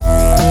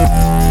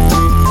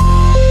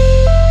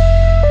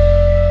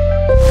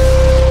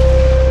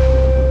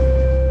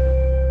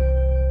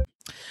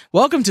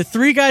Welcome to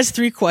Three Guys,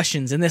 Three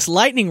Questions. In this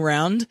lightning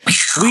round,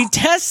 we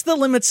test the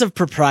limits of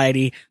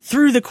propriety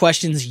through the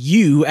questions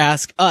you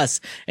ask us.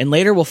 And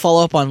later we'll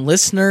follow up on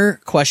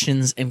listener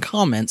questions and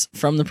comments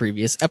from the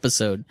previous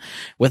episode.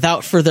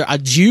 Without further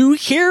ado,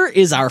 here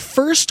is our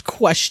first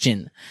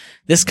question.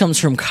 This comes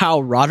from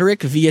Kyle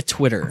Roderick via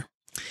Twitter.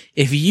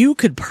 If you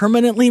could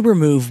permanently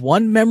remove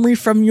one memory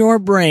from your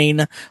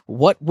brain,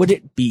 what would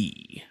it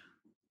be?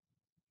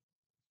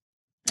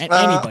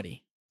 Anybody.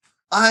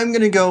 I'm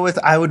going to go with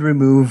I would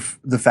remove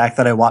the fact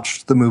that I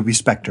watched the movie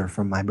Spectre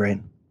from my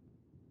brain.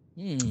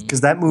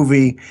 Because that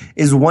movie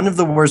is one of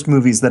the worst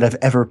movies that I've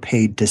ever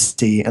paid to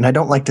see, and I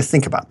don't like to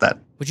think about that.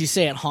 Would you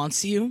say it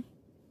haunts you?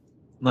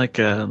 Like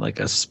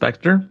a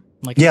specter?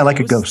 Like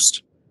a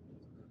ghost.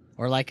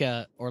 Or like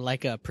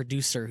a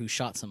producer who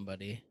shot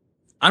somebody.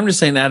 I'm just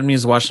saying Adam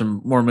needs to watch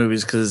some more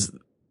movies because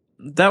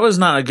that was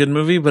not a good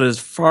movie, but it's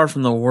far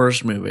from the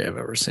worst movie I've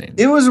ever seen.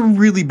 It was a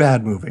really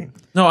bad movie.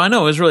 No, I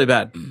know. It was really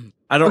bad.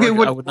 I don't. Okay,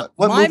 what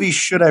movie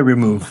should I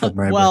remove from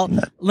my brain?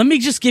 Let me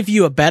just give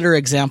you a better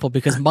example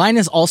because mine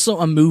is also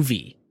a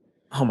movie.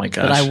 Oh my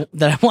gosh.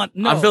 That I want.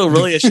 No. I feel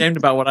really ashamed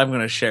about what I'm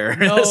going to share.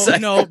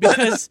 No,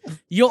 because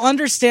you'll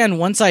understand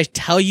once I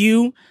tell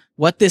you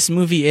what this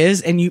movie is,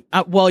 and you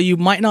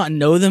might not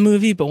know the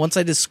movie, but once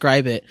I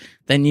describe it,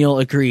 then you'll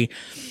agree.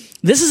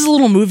 This is a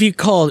little movie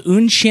called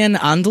Un Chien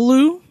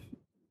Andalou,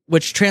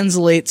 which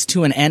translates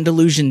to an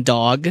Andalusian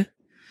dog.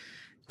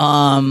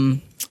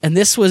 And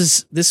this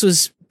was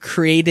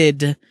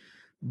created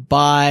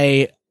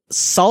by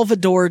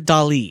Salvador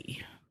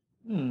Dali.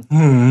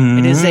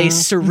 It is a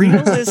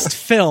surrealist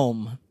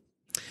film.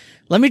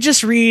 Let me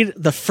just read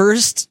the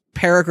first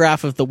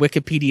paragraph of the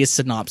Wikipedia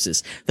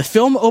synopsis. The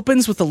film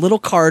opens with a little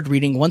card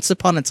reading, "Once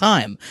upon a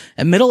time,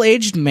 a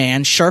middle-aged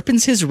man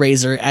sharpens his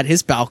razor at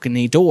his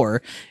balcony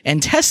door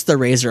and tests the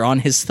razor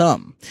on his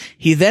thumb.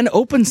 He then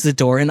opens the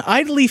door and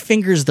idly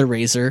fingers the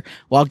razor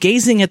while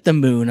gazing at the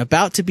moon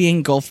about to be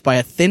engulfed by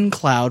a thin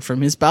cloud from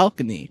his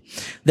balcony.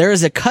 There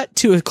is a cut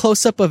to a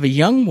close-up of a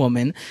young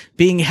woman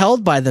being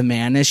held by the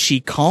man as she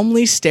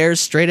calmly stares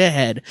straight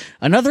ahead.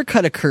 Another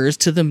cut occurs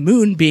to the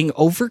moon being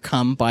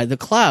overcome by the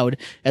cloud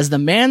as the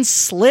man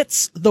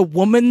slits the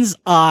woman's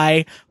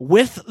eye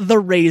with the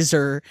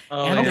razor,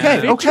 and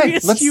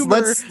vitreous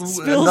humor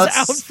spills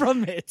out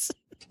from it."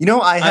 You know,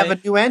 I have a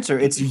new answer.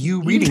 It's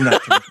you reading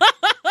that to me.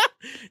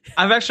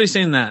 I've actually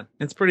seen that.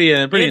 It's pretty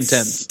it's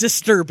intense.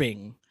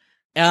 Disturbing.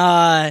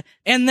 And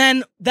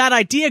then that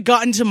idea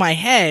got into my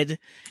head,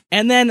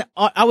 and then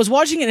I was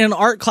watching it in an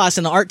art class,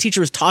 and the art teacher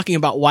was talking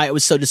about why it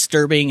was so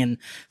disturbing and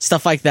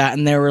stuff like that,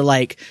 and they were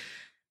like,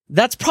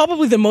 that's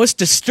probably the most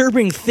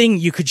disturbing thing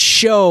you could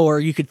show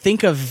or you could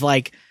think of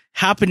like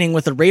happening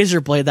with a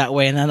razor blade that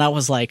way. And then I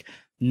was like,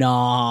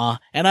 nah.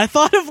 And I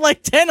thought of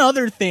like 10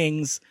 other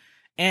things.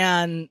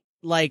 And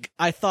like,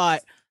 I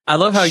thought, I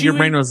love how your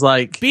brain was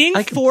like,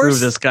 I can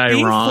prove this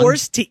guy wrong.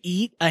 Forced to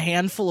eat a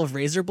handful of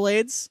razor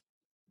blades.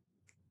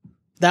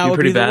 That would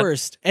be the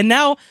worst. And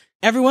now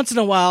every once in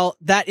a while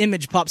that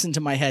image pops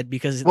into my head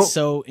because it's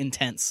so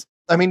intense.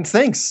 I mean,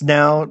 thanks.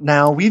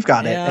 Now we've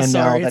got it, and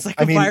sorry. now that, like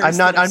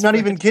I'm not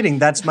even kidding.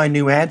 That's my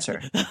new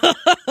answer.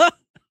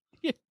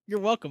 You're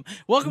welcome.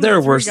 Welcome there to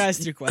are worse. Three Guys,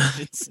 Three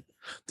Questions.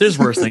 There's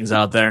worse things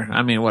out there.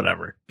 I mean,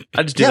 whatever.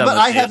 I just do that. But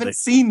I haven't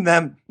seen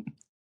them.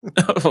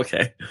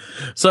 Okay,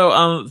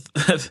 so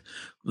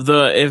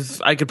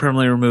if I could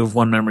permanently remove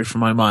one memory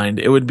from my mind,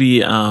 it would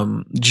be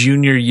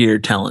junior year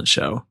talent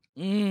show.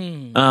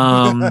 Don't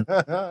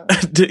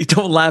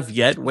laugh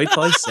yet. Wait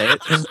till I say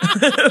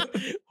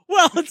it.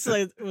 Well, it's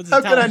like, it was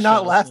how could I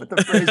not laugh at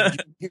the phrase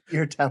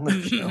 "your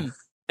talent show"?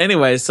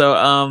 Anyway, so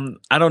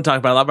I don't talk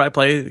about it a lot, but I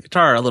play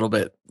guitar a little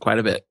bit, quite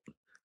a bit.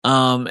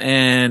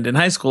 And in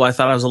high school, I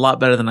thought I was a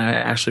lot better than I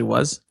actually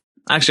was.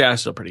 Actually, I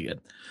was still pretty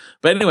good.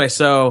 But anyway,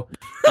 so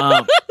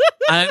I'm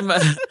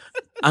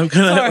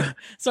gonna.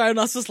 Sorry, I'm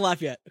not supposed to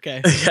laugh yet.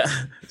 Okay. Yeah.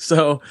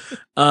 So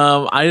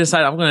I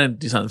decided I'm gonna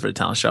do something for the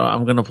talent show.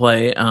 I'm gonna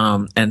play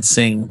and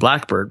sing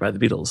 "Blackbird" by the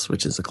Beatles,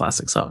 which is a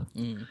classic song.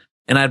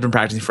 And I'd been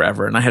practicing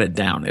forever, and I had it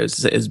down. It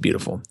was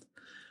beautiful.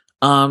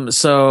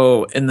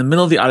 So in the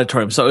middle of the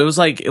auditorium, so it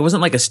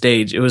wasn't like a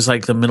stage. It was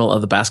like the middle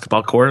of the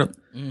basketball court,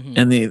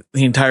 and the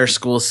entire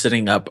school is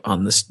sitting up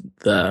on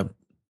the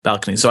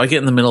balcony. So I get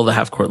in the middle of the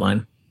half court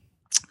line,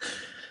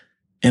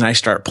 and I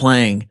start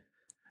playing.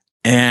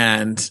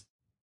 And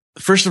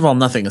first of all,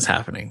 nothing is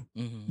happening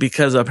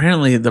because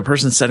apparently the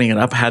person setting it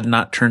up had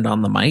not turned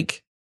on the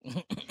mic,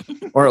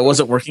 or it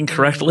wasn't working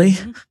correctly.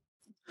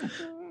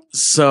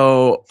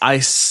 So I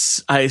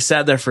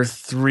sat there for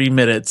 3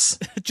 minutes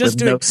just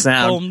with no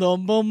sound.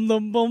 Boom, boom,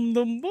 boom, boom,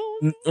 boom,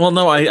 boom. Well,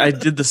 no, I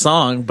did the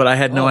song, but I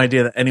had no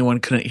idea that anyone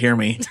couldn't hear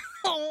me.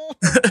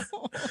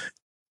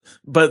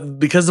 But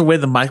because the way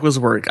the mic was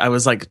work, I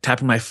was like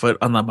tapping my foot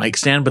on the mic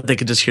stand, but they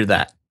could just hear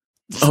that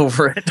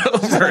over and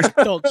over.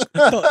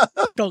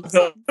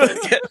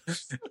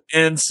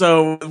 And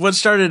so what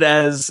started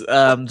as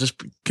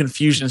just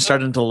confusion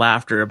started into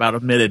laughter about a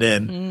minute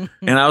in.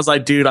 And I was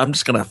like, dude, I'm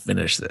just going to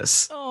finish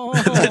this.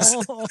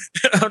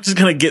 I'm just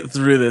going to get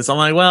through this. I'm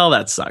like, well,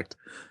 that sucked.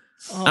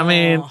 I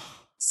mean,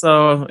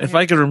 so if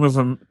I could remove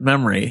a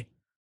memory,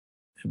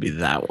 it'd be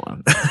that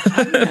one.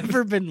 I've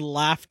never been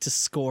laughed to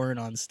scorn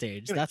on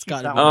stage. That's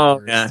got to be the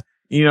worst. Yeah.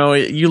 You know,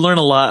 you learn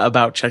a lot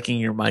about checking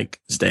your mic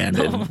stand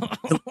and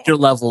your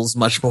levels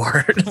much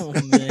more.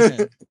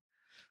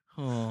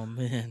 Oh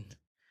man.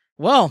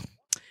 Well,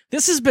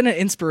 this has been an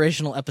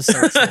inspirational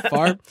episode so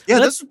far. Yeah,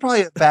 this was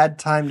probably a bad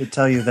time to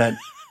tell you that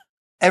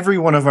every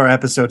one of our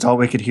episodes, all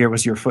we could hear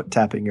was your foot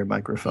tapping your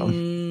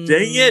microphone.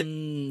 Dang it.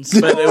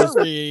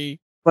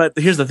 But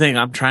here's the thing.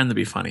 I'm trying to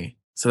be funny,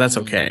 so that's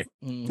okay.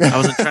 I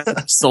wasn't trying to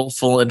be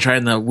soulful and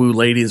trying to woo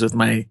ladies with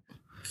my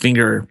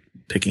finger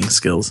picking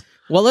skills.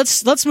 Well,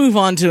 let's move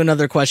on to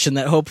another question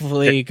that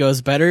hopefully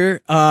goes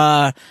better.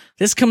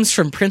 This comes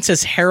from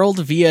Princess Harold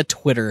via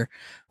Twitter.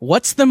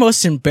 What's the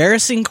most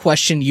embarrassing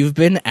question you've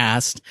been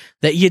asked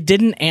that you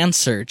didn't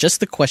answer?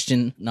 Just the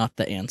question, not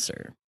the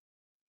answer.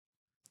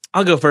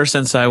 I'll go first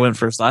since I went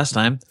first last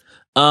time.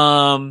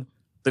 The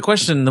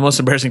most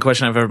embarrassing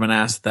question I've ever been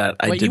asked that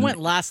I didn't. You went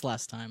last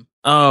time.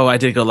 Oh, I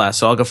did go last,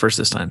 so I'll go first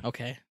this time.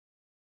 Okay.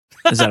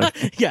 Is that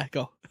okay? Yeah,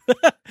 go.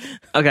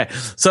 Okay.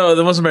 So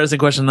the most embarrassing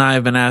question that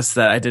I've been asked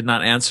that I did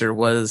not answer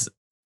was,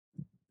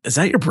 is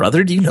that your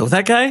brother? Do you know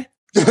that guy?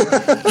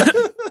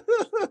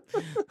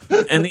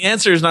 And the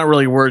answer is not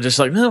really word, just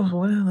like, no,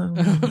 well,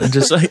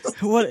 just like,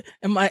 what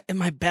am I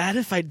bad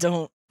if I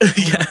don't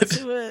yeah.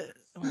 do it?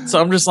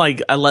 So I'm just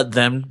like, I let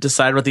them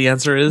decide what the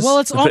answer is. Well,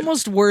 it's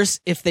almost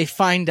worse if they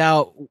find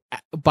out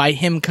by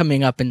him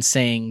coming up and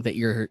saying that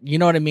you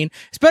know what I mean?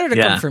 It's better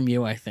to come from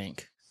you, I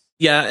think.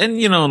 Yeah,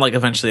 and like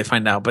eventually they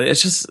find out, but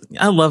it's just,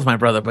 I love my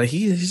brother, but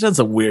he does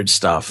some weird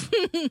stuff.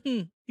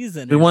 He's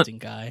an interesting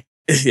guy.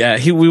 Yeah,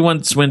 we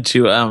once went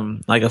to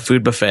like a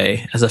food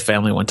buffet as a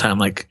family one time.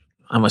 Like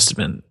I must have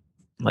been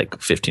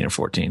like 15 or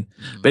 14.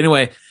 But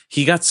anyway,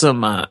 he got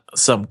some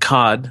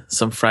cod,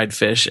 some fried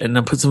fish, and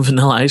then put some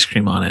vanilla ice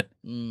cream on it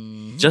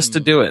just to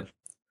do it.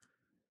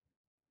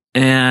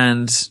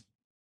 And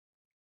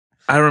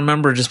I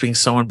remember just being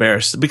so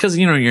embarrassed because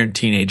you're a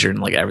teenager and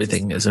like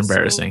everything is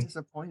embarrassing. So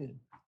disappointed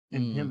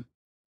in him.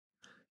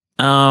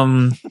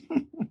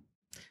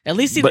 At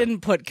least he didn't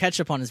put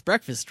ketchup on his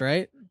breakfast,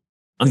 right?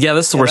 Yeah,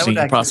 that's the worst thing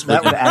you possibly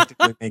do. That would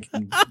actively make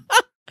him.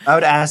 I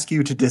would ask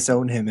you to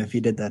disown him if he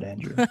did that,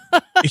 Andrew.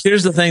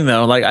 Here's the thing,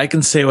 though. Like, I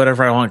can say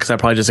whatever I want because I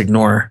probably just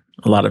ignore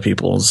a lot of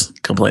people's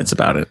complaints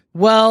about it.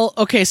 Well,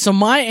 okay. So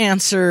my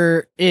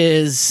answer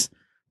is,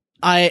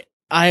 I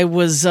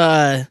was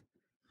on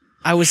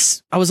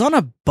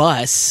a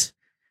bus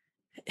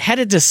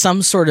headed to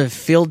some sort of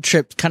field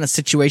trip kind of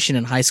situation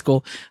in high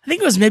school. I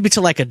think it was maybe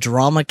to like a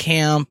drama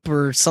camp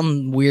or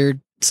something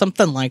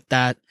like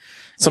that.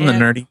 Something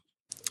nerdy.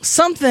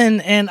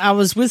 And I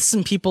was with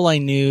some people I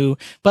knew,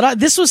 but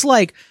this was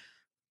like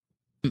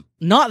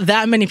not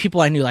that many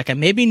people I knew. Like I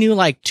maybe knew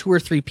like 2 or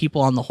 3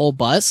 people on the whole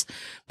bus,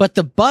 but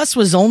the bus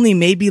was only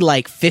maybe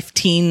like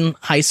 15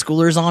 high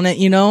schoolers on it.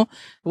 It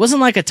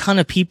wasn't like a ton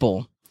of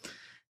people.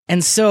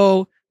 And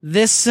so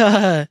this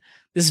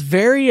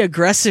very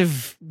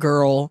aggressive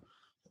girl,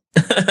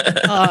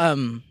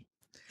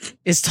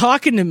 is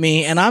talking to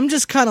me, and I'm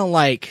just kind of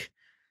like,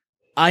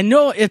 I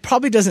know it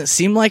probably doesn't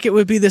seem like it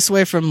would be this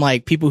way from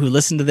like people who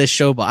listen to this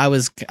show, but I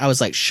was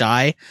like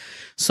shy.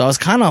 So I was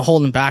kind of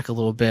holding back a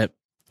little bit,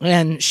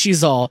 and she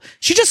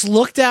just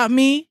looked at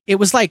me. It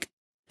was like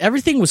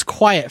everything was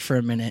quiet for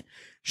a minute.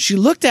 She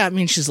looked at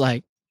me and she's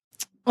like,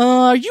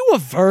 are you a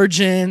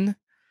virgin?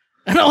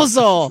 And I was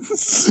all,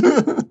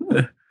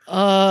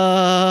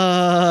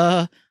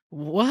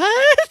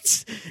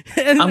 what?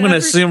 I'm gonna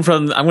assume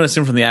from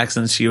the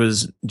accent she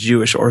was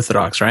Jewish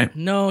Orthodox, right?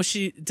 No,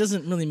 it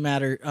doesn't really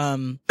matter.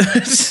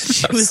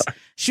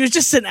 She was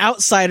just an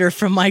outsider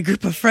from my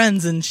group of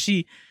friends, and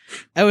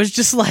I was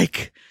just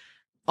like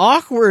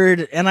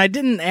awkward, and I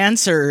didn't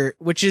answer,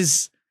 which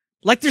is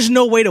like there's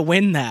no way to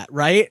win that,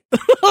 right?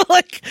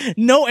 Like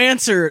no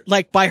answer.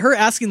 Like by her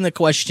asking the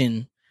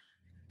question,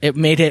 it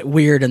made it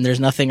weird, and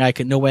there's no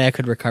way I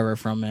could recover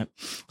from it.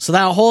 So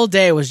that whole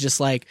day was just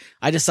like,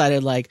 I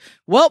decided like,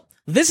 well,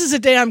 this is a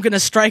day I'm going to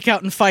strike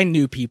out and find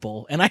new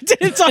people. And I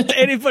didn't talk to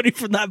anybody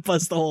from that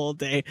bus the whole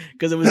day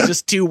because it was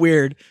just too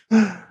weird.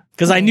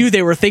 Because I knew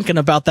they were thinking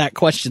about that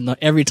question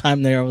every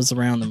time I was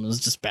around them. It was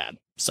just bad.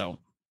 So,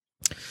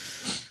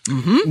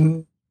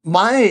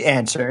 my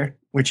answer,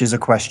 which is a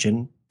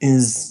question,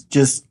 is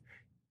just,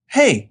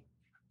 hey,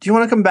 do you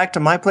want to come back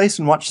to my place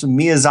and watch some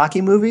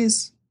Miyazaki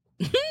movies?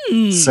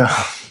 So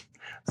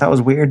that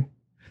was weird.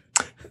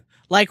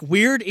 Like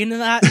weird in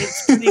that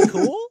it's pretty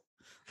cool.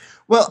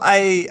 Well,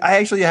 I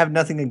actually have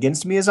nothing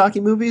against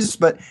Miyazaki movies,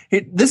 but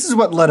this is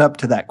what led up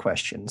to that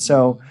question.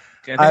 So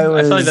okay, I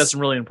feel like that's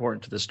really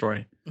important to the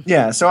story.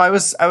 Yeah. So I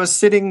was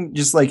sitting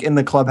just like in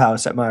the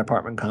clubhouse at my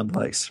apartment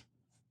complex,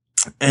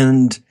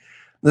 and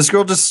this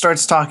girl just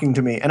starts talking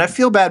to me, and I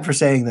feel bad for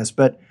saying this,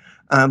 but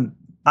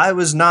I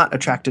was not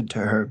attracted to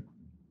her.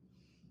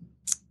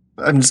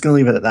 I'm just going to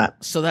leave it at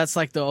that. So that's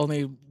like the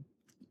only...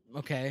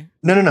 Okay.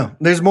 No.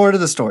 There's more to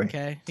the story.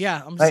 Okay.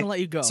 Yeah, I'm just going to let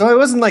you go. So I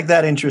wasn't like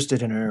that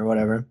interested in her or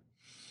whatever.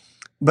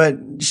 But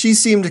she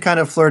seemed kind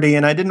of flirty,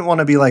 and I didn't want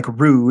to be like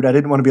rude. I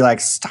didn't want to be like,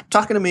 "Stop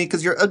talking to me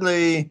because you're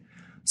ugly."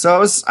 So I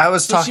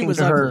was talking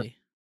to her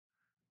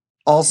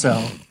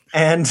also,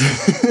 and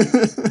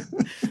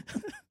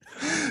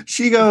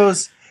she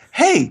goes,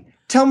 "Hey,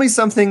 tell me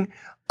something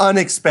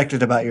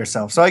unexpected about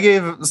yourself." So I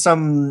gave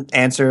some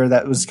answer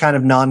that was kind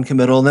of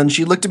non-committal. And then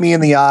she looked at me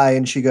in the eye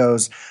and she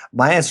goes,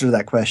 "My answer to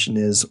that question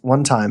is,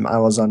 one time I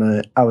was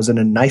in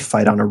a knife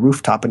fight on a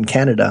rooftop in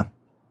Canada."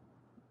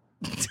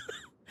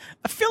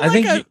 I feel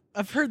like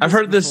I've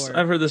heard this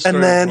story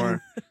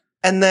before.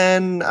 And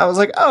then I was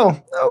like, "Oh,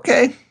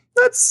 okay.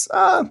 That's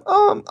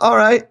all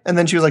right." And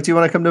then she was like, "Do you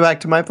want to come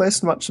back to my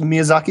place and watch some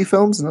Miyazaki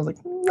films?" And I was like,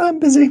 "I'm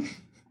busy."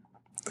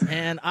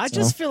 And I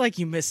just feel like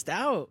you missed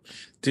out.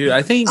 Dude,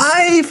 I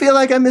feel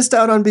like I missed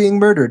out on being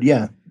murdered,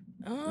 yeah.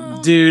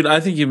 Oh. Dude,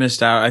 I think you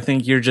missed out. I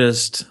think you're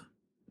just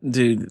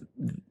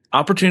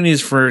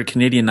opportunities for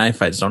Canadian knife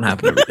fights don't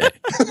happen every day.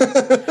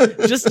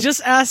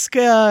 just ask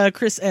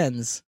Chris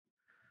Enns.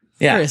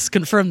 Yeah. Chris,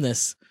 confirm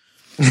this.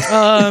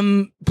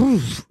 So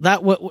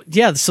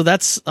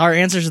that's our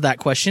answer to that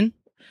question.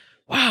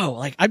 Wow,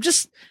 like I'm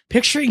just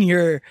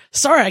picturing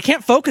sorry, I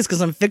can't focus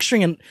because I'm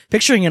picturing an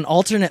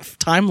alternate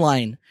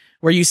timeline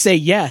where you say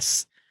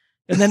yes,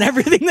 and then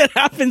everything that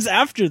happens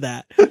after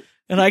that,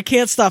 and I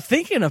can't stop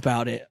thinking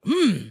about it.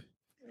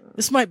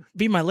 This might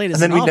be my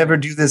latest. And then novel. we never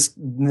do this.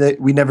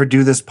 We never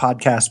do this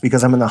podcast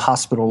because I'm in the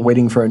hospital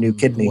waiting for a new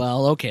kidney.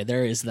 Well, okay,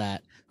 there is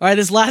that. All right,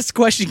 this last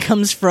question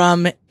comes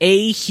from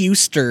A.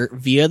 Huster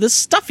via the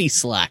Stuffy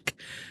Slack.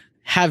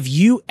 Have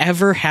you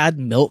ever had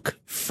milk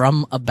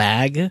from a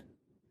bag?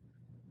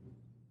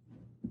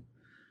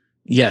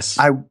 Yes.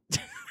 I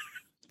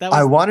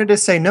wanted to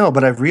say no,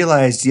 but I've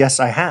realized yes,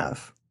 I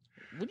have.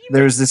 What do you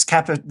There's this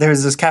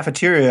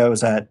cafeteria I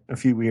was at a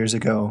few years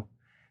ago,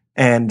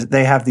 and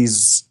they have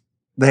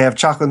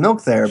chocolate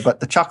milk there, but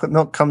the chocolate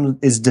milk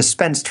is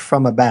dispensed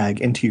from a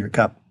bag into your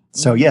cup.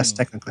 So yes,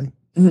 technically.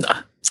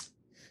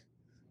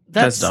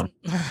 That's dumb.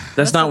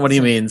 That's not what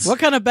he means. What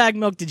kind of bag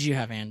milk did you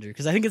have, Andrew?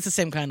 Because I think it's the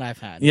same kind I've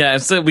had. Yeah,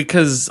 so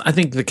because I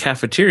think the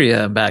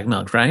cafeteria bag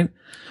milk, right?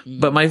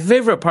 But my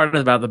favorite part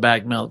about the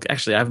bag milk,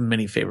 actually, I have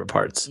many favorite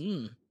parts.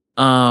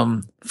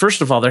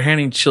 First of all, they're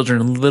handing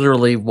children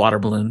literally water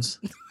balloons.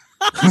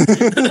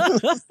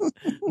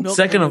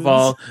 Second of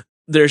all,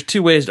 there's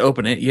two ways to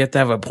open it. You have to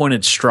have a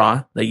pointed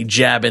straw that you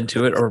jab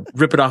into it, or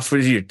rip it off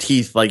with your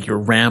teeth like you're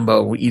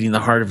Rambo eating the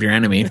heart of your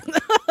enemy.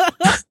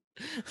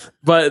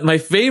 But my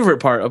favorite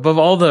part above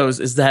all those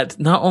is that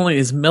not only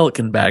is milk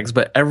in bags,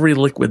 but every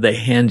liquid they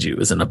hand you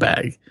is in a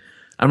bag.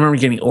 I remember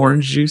getting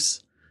orange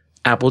juice,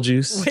 apple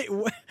juice,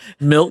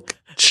 milk,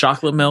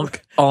 chocolate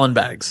milk, all in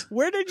bags.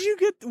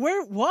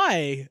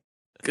 Why?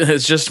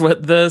 It's just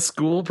what the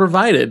school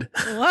provided.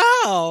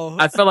 Wow.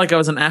 I felt like I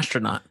was an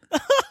astronaut.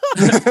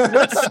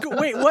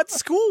 What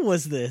school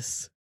was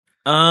this?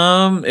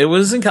 It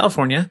was in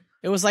California.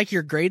 It was like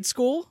your grade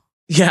school?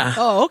 Yeah.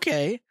 Oh,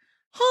 okay.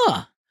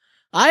 Huh.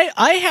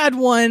 I had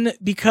one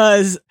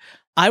because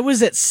I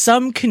was at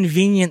some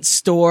convenience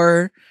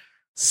store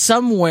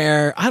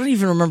somewhere. I don't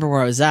even remember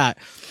where I was at,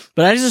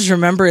 but I just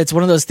remember it's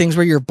one of those things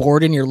where you're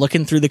bored and you're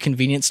looking through the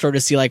convenience store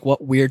to see like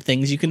what weird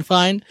things you can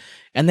find.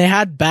 And they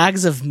had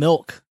bags of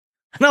milk.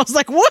 And I was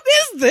like, what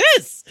is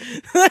this?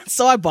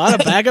 So I bought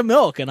a bag of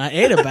milk and I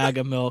ate a bag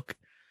of milk.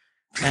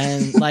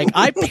 And like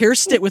I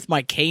pierced it with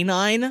my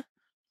canine.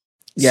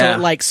 Yeah. So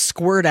it like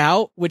squirt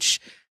out, which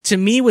to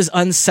me was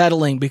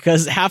unsettling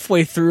because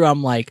halfway through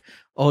I'm like,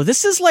 oh,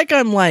 this is like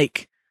I'm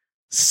like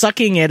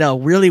sucking at a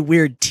really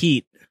weird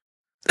teat.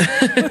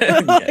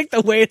 Like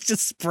the way it's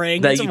just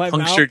spraying that into you my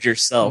punctured mouth.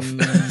 yourself.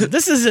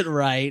 This isn't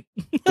right.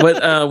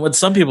 What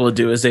some people would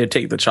do is they would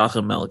take the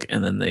chocolate milk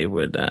and then they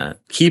would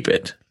keep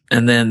it,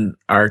 and then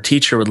our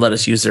teacher would let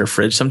us use their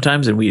fridge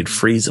sometimes, and we'd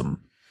freeze them.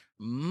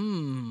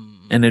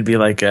 And it'd be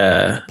like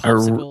a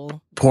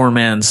poor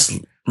man's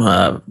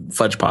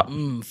fudge pop,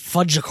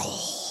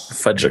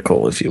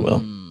 fudgicle, if you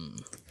will.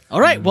 All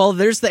right, well,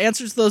 there's the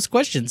answers to those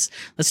questions.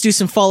 Let's do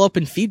some follow up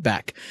and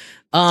feedback.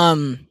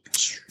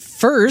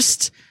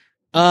 First.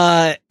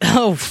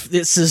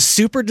 This is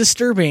super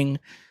disturbing,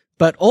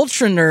 but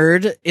Ultra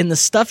Nerd in the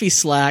Stuffy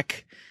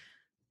Slack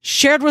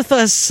shared with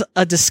us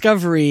a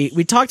discovery.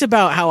 We talked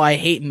about how I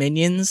hate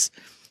minions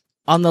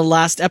on the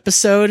last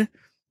episode,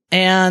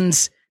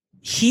 and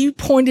he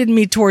pointed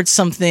me towards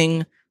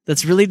something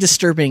that's really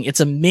disturbing.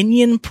 It's a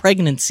minion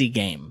pregnancy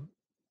game.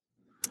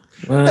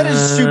 That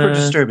is super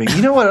disturbing.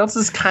 You know what else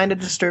is kind of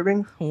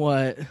disturbing?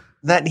 What?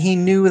 That he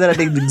knew that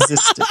it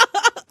existed.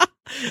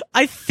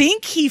 I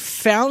think he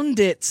found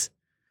it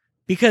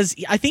because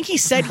I think he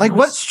said like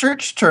what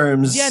search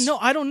terms? Yeah, no,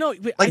 I don't know.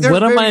 Like there's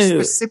very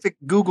specific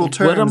Google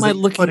terms that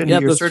you put into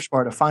your search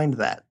bar to find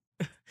that.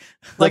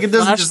 Like it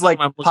doesn't just like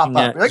pop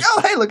up. You're like,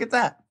 oh, hey, look at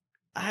that.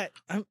 I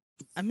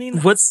mean,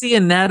 what's the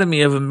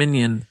anatomy of a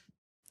minion?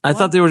 I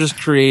thought they were just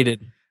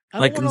created,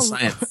 like in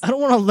science. I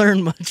don't want to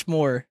learn much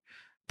more,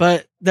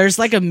 but there's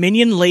like a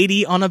minion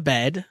lady on a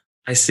bed.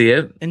 I see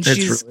it, and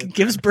she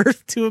gives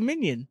birth to a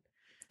minion.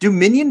 Do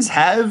minions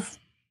have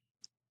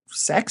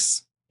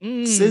sex?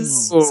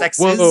 Sexes?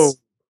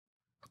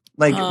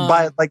 Like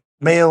by like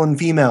male and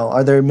female.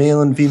 Are there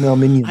male and female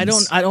minions?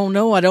 I don't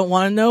know. I don't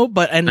want to know.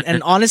 But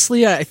and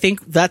honestly, I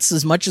think that's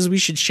as much as we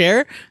should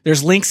share.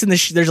 There's links in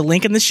the there's a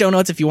link in the show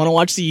notes if you want to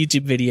watch the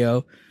YouTube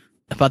video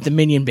about the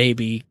Minion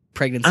Baby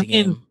pregnancy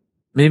game.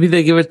 Maybe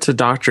they give it to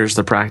doctors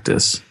to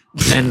practice.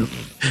 And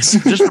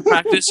just for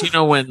practice, you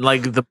know, when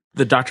like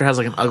the doctor has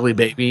like an ugly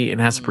baby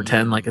and has to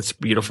pretend like it's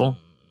beautiful.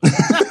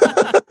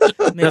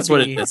 That's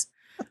what it is.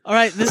 All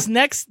right, this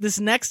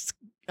next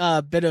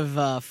bit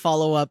of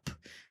follow up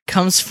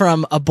comes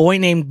from a boy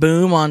named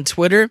Boom on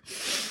Twitter.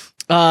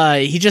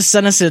 He just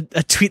sent us a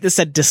tweet that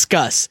said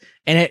 "discuss,"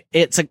 and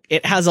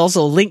it has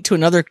also a link to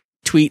another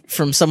tweet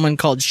from someone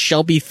called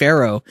Shelby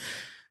Farrow.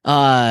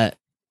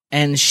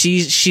 And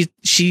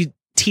she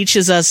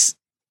teaches us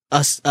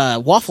a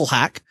waffle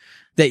hack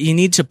that you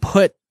need to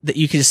that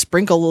you can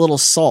sprinkle a little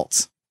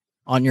salt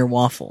on your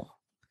waffle.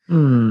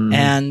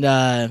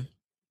 And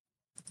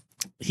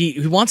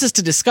he wants us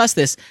to discuss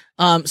this.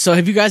 So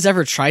have you guys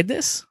ever tried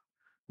this?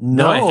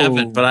 No, I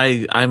haven't, but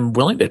I'm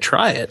willing to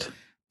try it.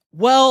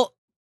 Well,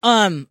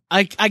 I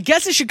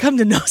guess it should come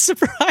to no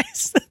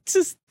surprise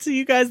to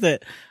you guys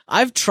that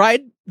I've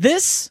tried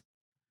this.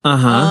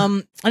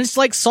 And it's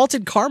like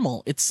salted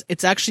caramel.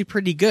 It's actually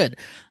pretty good.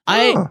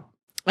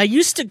 I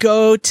used to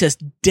go to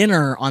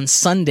dinner on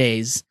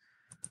Sundays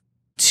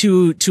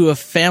to a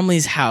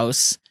family's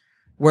house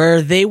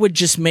where they would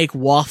just make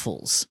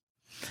waffles.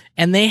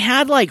 And they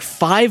had like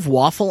 5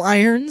 waffle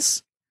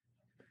irons.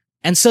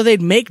 And so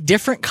they'd make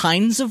different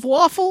kinds of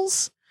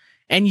waffles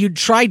and you'd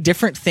try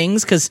different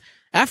things because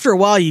after a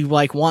while you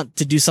like want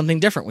to do something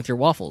different with your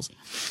waffles.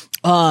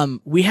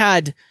 We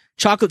had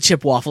chocolate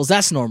chip waffles.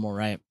 That's normal,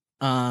 right?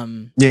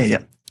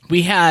 Yeah.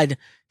 We had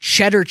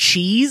cheddar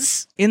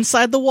cheese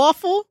inside the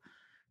waffle,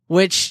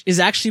 which is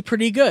actually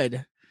pretty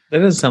good. That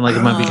does sound like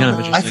it might be kind of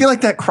interesting. I feel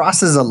like that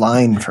crosses a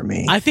line for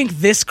me. I think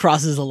this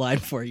crosses a line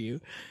for you.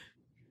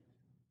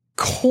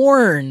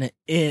 Corn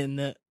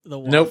in the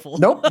waffle.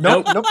 Nope.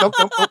 No. Not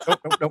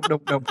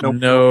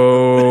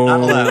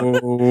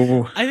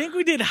allowed. I think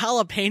we did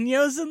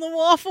jalapenos in the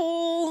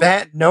waffle.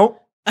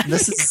 Nope.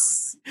 This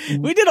is.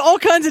 We did all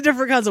kinds of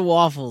different kinds of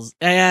waffles,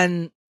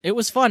 and it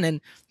was fun.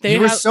 And you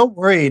were so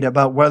worried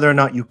about whether or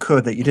not you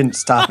could that you didn't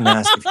stop and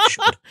ask if you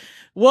should.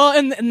 Well,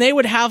 and they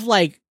would have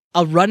like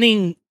a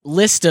running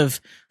list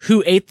of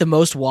who ate the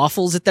most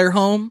waffles at their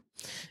home.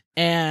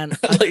 And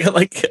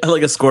like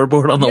a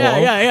scoreboard on the wall.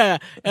 Yeah.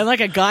 And like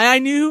a guy I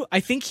knew, I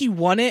think he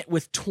won it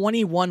with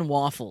 21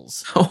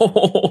 waffles.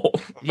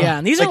 Yeah,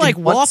 and these are like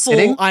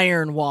waffle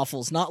iron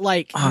waffles, not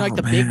like like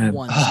the big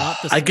ones.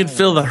 Not the I could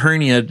feel the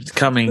hernia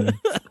coming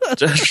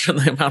just from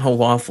the amount of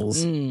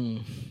waffles.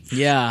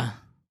 Yeah,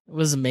 it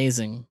was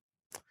amazing.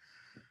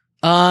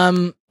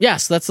 So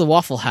that's the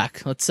waffle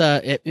hack. Let's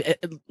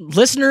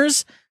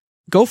listeners,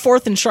 go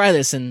forth and try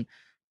this and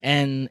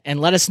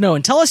let us know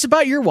and tell us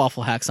about your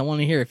waffle hacks. I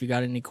want to hear if you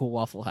got any cool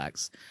waffle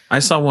hacks. I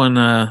saw one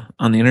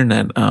on the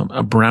internet,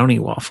 a brownie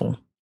waffle.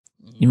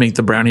 You make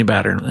the brownie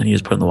batter and you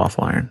just put it in the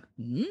waffle iron.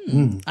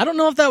 I don't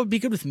know if that would be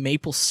good with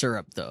maple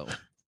syrup though.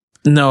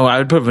 No, I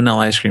would put vanilla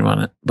ice cream on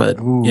it, but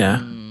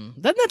yeah.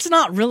 Then that's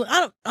not really.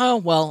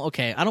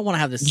 Okay. I don't want to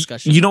have this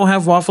discussion. You don't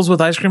have waffles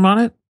with ice cream on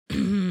it?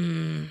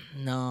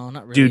 No,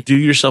 not really. Do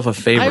yourself a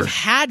favor. I've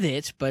had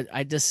it, but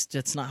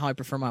it's not how I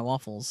prefer my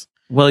waffles.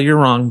 Well, you're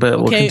wrong, but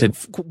we'll continue.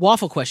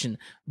 Waffle question.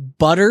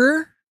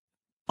 Butter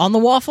on the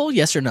waffle,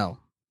 yes or no?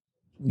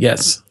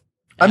 Yes.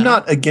 I'm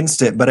not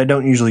against it, but I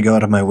don't usually go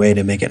out of my way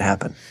to make it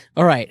happen.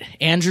 All right.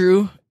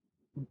 Andrew,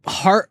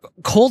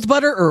 cold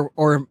butter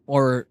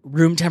or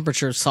room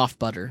temperature soft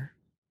butter?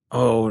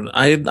 Oh,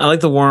 I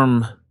like the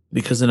warm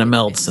because then it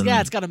melts.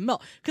 It's got to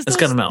melt. It's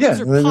got to melt.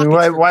 Yeah.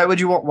 Why would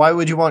you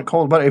want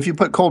cold butter? If you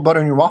put cold butter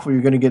in your waffle,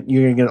 you're gonna get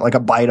like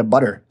a bite of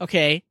butter.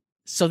 Okay.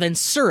 So then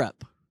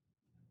syrup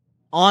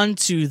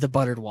onto the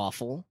buttered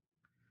waffle.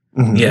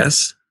 Mm-hmm.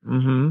 Yes.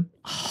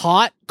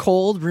 Hot,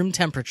 cold, room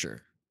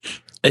temperature.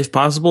 If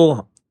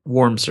possible,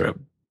 warm syrup.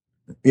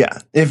 Yeah.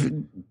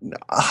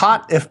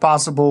 If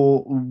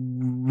possible,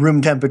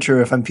 room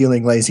temperature if I'm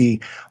feeling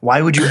lazy.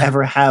 Why would you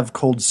ever have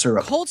cold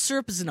syrup? Cold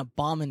syrup is an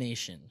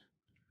abomination.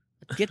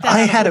 Get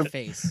that out of my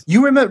face.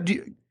 You remember?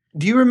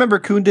 Do you remember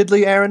Coon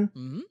Diddley, Aaron?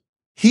 Mm-hmm.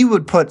 He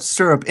would put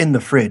syrup in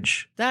the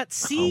fridge.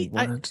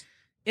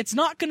 It's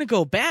not going to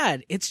go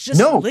bad. It's just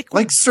liquid.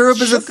 Like syrup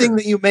sugar. is a thing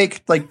that you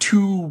make like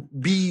to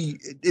be.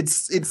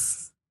 It's a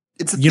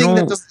thing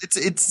that does.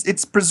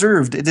 It's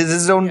preserved. It is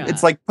its own. Yeah.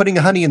 It's like putting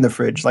honey in the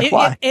fridge. Like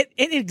why? It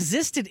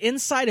existed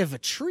inside of a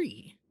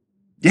tree.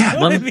 Yeah. You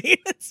know what I mean?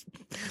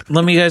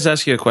 Let me guys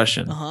ask you a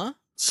question.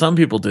 Some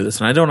people do this,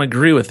 and I don't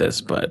agree with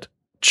this, but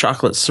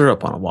chocolate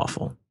syrup on a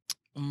waffle.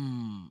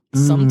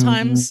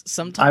 Sometimes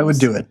I would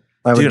do it.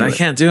 I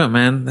can't do it,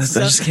 man. I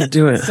just can't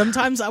do it.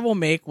 Sometimes I will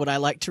make what I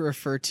like to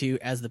refer to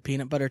as the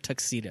peanut butter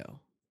tuxedo.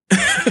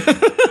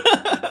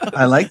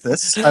 I like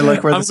this. I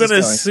like where this is going.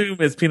 I'm going to assume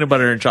it's peanut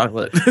butter and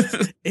chocolate.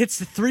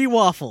 It's 3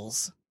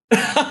 waffles.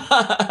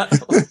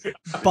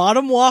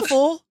 Bottom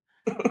waffle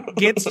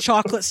gets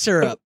chocolate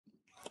syrup.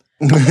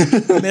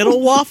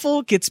 Middle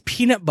waffle gets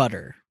peanut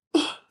butter.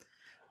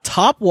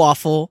 top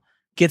waffle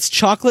gets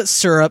chocolate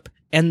syrup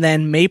and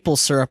then maple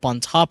syrup on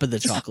top of the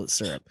chocolate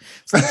syrup.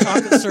 So the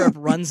chocolate syrup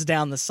runs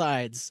down the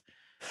sides,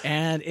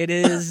 and it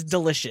is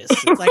delicious.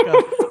 It's like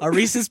a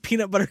Reese's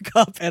peanut butter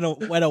cup and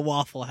a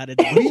waffle had a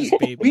delicious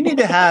baby. We need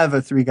to have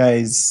a Three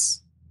Guys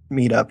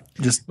meetup,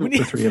 just the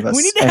three of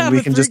us, and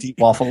we can just eat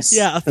waffles.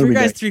 Yeah, a Three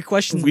Guys, 3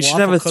 questions. We should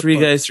have a Three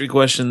Guys, 3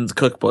 questions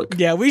cookbook.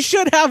 Yeah, we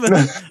should have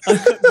a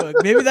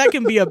cookbook. Maybe that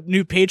can be a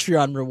new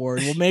Patreon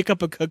reward. We'll make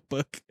up a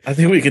cookbook. I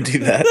think we can do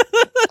that.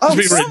 Oh,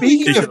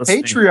 speaking of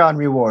Patreon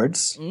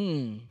rewards,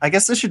 I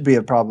guess this should be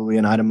probably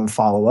an item of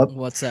follow-up.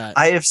 What's that?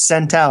 I have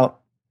sent out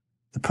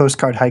the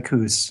postcard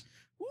haikus.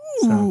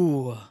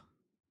 Ooh.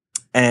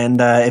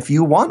 And if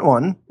you want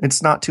one,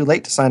 it's not too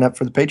late to sign up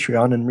for the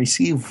Patreon and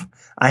receive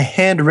a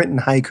handwritten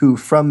haiku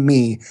from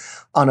me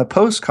on a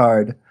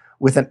postcard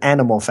with an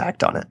animal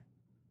fact on it.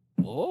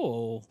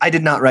 Oh. I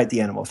did not write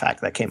the animal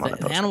fact that came on the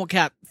postcard. The animal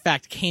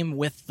fact came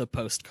with the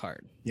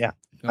postcard. Yeah.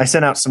 I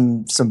sent out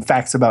some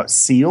facts about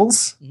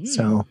seals.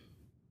 So,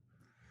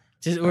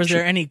 was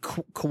there any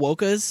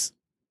quokkas?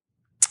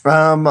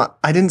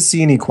 I didn't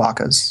see any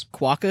quokkas.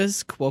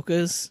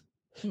 Quokkas?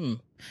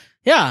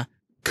 Yeah.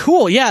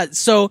 Cool. Yeah.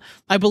 So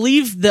I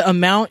believe the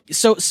amount.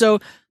 So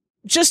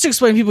just to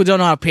explain, people who don't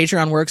know how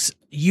Patreon works,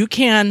 you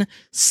can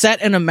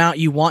set an amount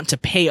you want to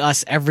pay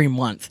us every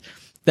month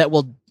that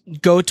will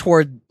go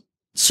toward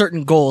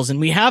certain goals, and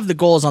we have the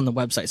goals on the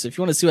website. So if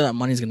you want to see what that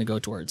money is going to go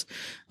towards,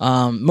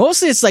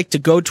 mostly it's like to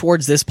go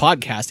towards this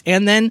podcast,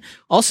 and then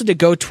also to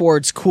go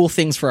towards cool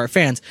things for our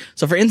fans.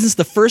 So for instance,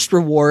 the first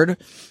reward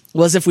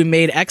was if we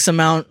made X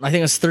amount, I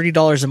think it was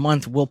 $30 a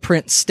month, we'll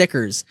print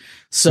stickers.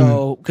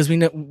 So, cause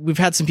we've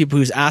had some people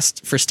who's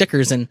asked for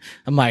stickers, and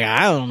I'm like,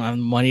 I don't have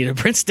money to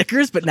print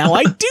stickers, but now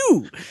I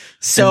do.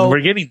 So and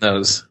we're getting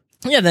those.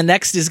 Yeah, the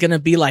next is going to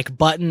be like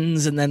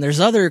buttons, and then there's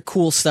other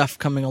cool stuff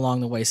coming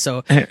along the way.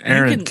 So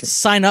Aaron, you can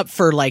sign up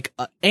for like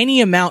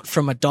any amount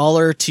from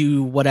 $1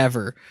 to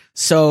whatever.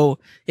 So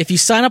if you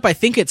sign up, I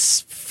think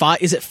it's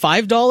is it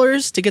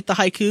 $5 to get the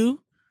haiku?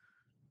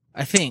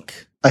 I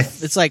think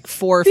it's like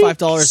 $4 or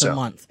 $5 a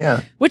month.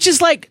 Yeah, which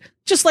is like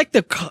just like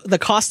the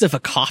cost of a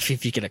coffee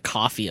if you get a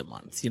coffee a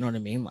month. You know what I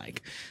mean?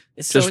 Like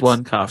just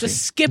one coffee.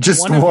 Just skip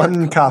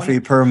one coffee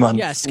per month.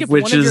 Yeah, skip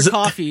one of your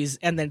coffees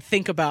and then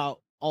think about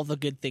all the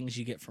good things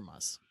you get from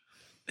us.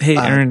 Hey,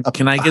 Aaron,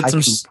 can I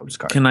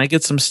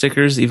get some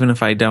stickers even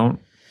if I don't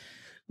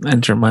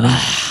enter money?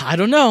 I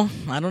don't know.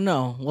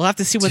 We'll have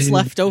to see what's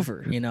left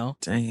over, you know.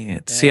 Dang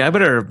it. Yeah. See, I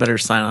better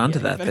sign on to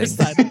that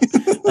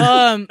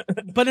thing.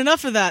 But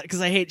enough of that,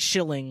 because I hate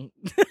shilling.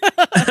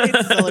 I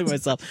hate selling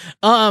myself.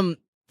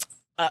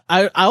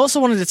 I also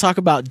wanted to talk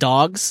about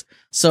dogs.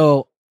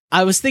 So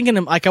I was thinking,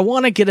 like, I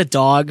want to get a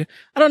dog.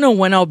 I don't know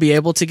when I'll be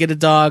able to get a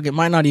dog. It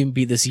might not even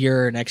be this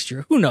year or next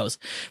year. Who knows?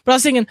 But I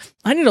was thinking,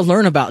 I need to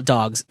learn about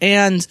dogs.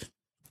 And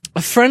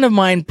a friend of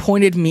mine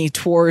pointed me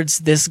towards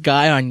this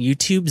guy on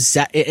YouTube,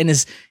 and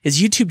his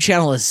YouTube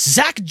channel is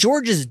Zach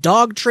George's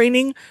Dog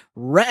Training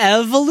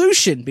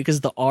Revolution,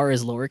 because the R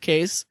is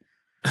lowercase.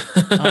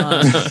 And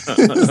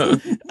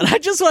I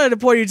just wanted to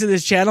point you to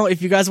this channel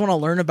if you guys want to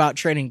learn about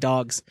training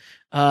dogs.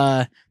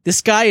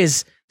 This guy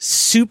is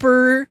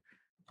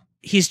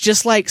he's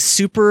just like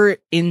super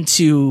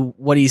into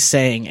what he's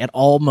saying at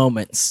all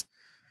moments.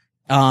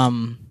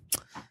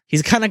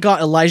 He's kind of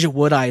got Elijah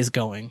Wood eyes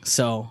going.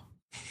 So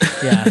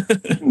yeah,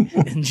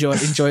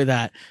 enjoy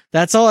that.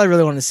 That's all I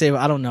really want to say. But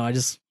I don't know. I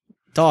just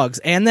dogs.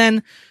 And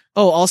then,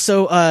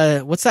 also,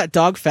 what's that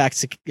dog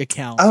facts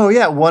account? Oh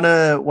yeah. One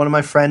of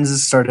my friends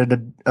has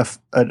started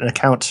an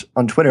account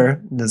on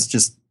Twitter. There's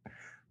just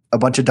a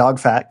bunch of dog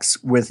facts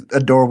with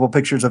adorable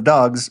pictures of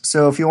dogs.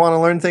 So if you want to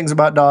learn things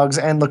about dogs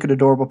and look at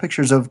adorable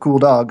pictures of cool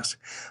dogs,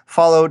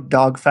 follow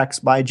Dog Facts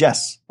by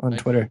Jess on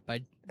Twitter.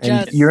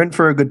 And you're in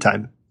for a good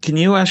time. Can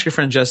you ask your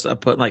friend Jess to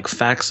put like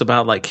facts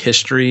about like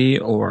history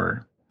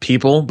or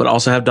people, but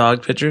also have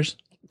dog pictures?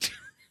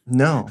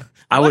 No.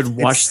 I would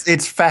watch.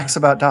 It's facts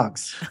about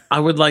dogs.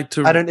 I would like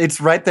to. It's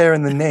right there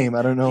in the name.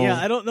 I don't know. Yeah,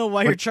 I don't know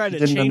why you're trying to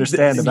didn't change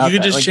understand this. about You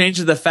could that. just change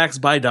the facts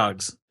by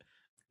dogs.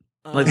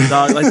 Like the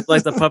dog,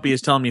 like the puppy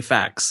is telling me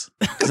facts,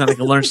 because then I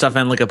can learn stuff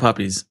and look at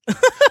puppies.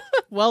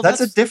 Well,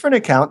 that's a different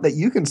account that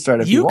you can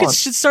start if you want.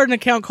 should start an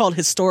account called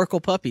Historical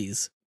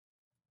Puppies.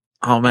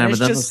 Oh man, but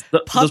then just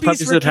those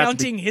puppies would have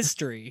recounting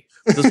history.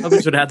 Those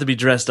puppies would have to be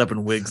dressed up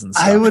in wigs and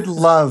stuff. I would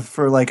love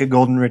for like a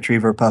golden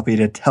retriever puppy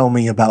to tell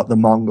me about the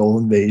Mongol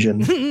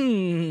invasion.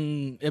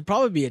 It'd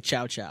probably be a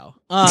chow chow.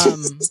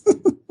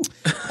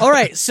 All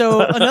right.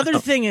 So another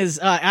thing is,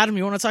 Adam,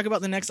 you want to talk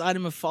about the next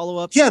item of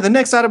follow-up? Yeah, the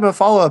next item of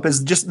follow-up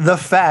is just the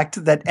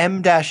fact that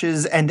M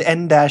dashes and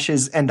N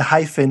dashes and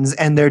hyphens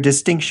and their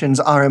distinctions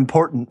are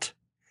important.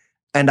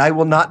 And I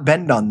will not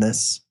bend on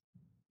this.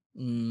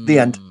 The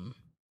end.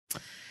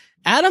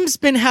 Adam's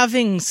been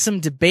having some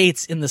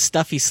debates in the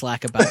Stuffy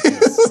Slack about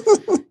this.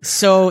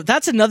 So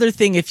that's another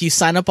thing. If you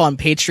sign up on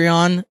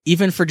Patreon,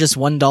 even for just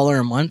 $1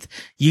 a month,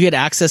 you get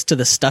access to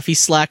the Stuffy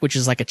Slack, which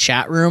is like a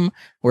chat room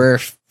where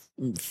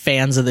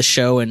fans of the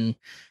show and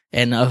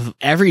and of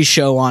every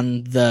show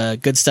on the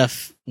Good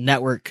Stuff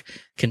Network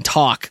can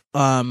talk.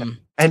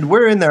 And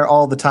we're in there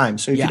all the time.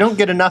 So if you don't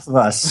get enough of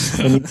us,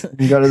 then you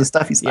can go to the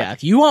Stuffy Slack. Yeah,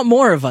 if you want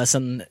more of us,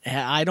 and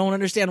I don't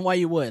understand why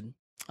you would.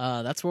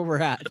 That's where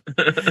we're at.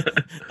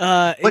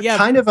 What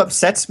kind of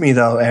upsets me,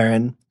 though,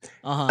 Aaron,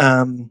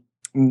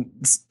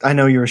 I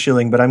know you're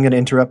shilling, but I'm going to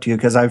interrupt you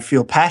because I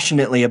feel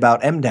passionately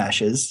about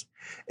M-dashes,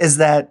 is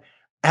that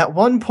at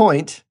one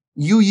point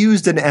you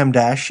used an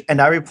M-dash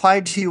and I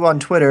replied to you on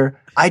Twitter,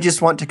 I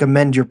just want to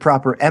commend your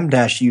proper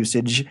M-dash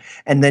usage.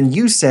 And then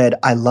you said,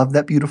 I love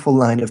that beautiful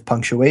line of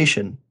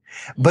punctuation.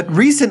 But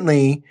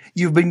recently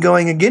you've been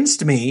going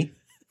against me.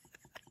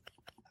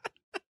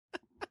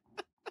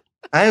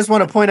 I just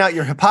want to point out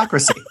your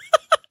hypocrisy.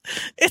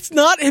 It's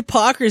not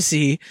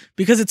hypocrisy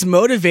because it's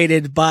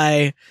motivated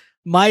by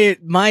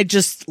my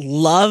just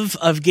love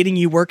of getting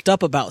you worked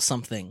up about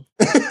something.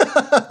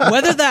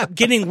 Whether that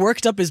getting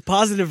worked up is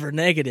positive or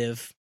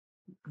negative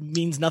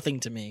means nothing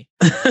to me.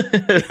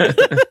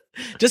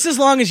 Just as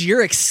long as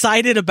you're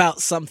excited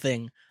about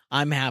something,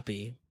 I'm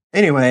happy.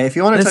 Anyway, if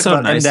you want to talk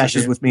about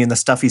M-dashes with me in the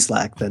Stuffy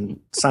Slack, then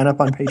sign up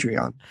on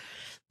Patreon.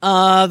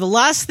 The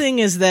last thing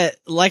is that,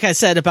 like I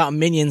said about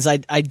Minions, I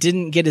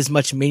didn't get as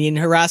much Minion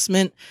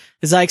harassment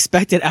as I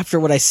expected after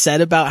what I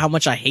said about how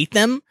much I hate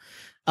them.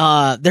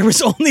 There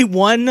was only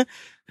one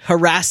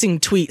harassing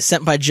tweet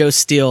sent by Joe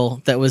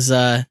Steele that was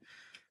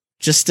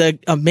just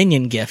a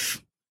Minion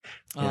gif.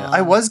 Yeah,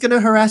 I was going to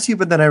harass you,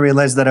 but then I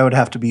realized that I would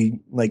have to be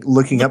like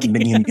looking up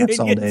Minion gifs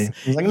all day. I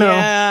was like,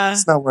 no,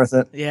 it's not worth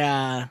it.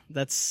 Yeah,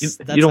 that's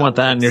you don't want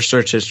that in your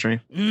search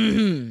history.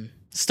 Mm-hmm.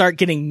 Start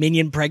getting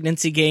Minion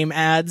pregnancy game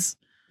ads.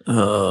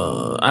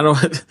 I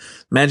don't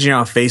imagine you're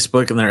on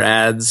Facebook and there are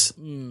ads.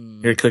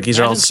 Your cookies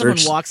are all searched.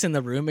 Someone walks in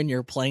the room and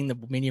you're playing the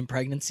Minion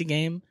pregnancy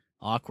game.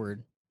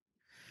 Awkward.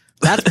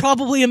 That's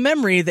probably a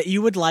memory that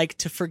you would like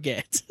to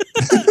forget.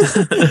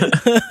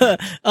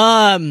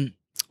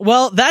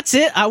 Well, that's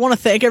it. I want to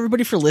thank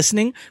everybody for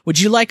listening. Would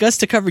you like us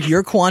to cover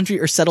your quandary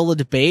or settle a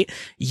debate?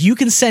 You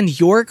can send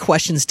your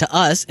questions to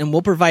us and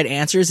we'll provide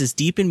answers as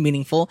deep and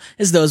meaningful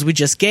as those we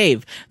just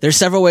gave. There's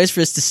several ways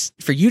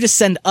for you to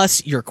send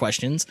us your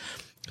questions.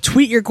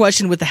 Tweet your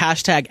question with the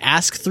hashtag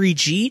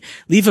Ask3G.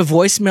 Leave a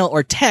voicemail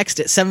or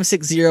text at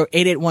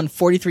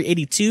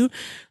 760-881-4382.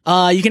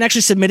 You can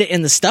actually submit it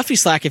in the Stuffy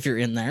Slack if you're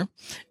in there,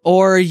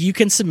 or you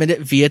can submit it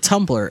via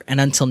Tumblr.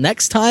 And until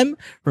next time,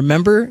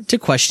 remember to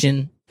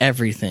question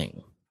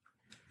everything.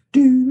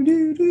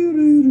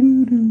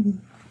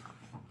 I'm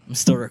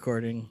still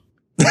recording.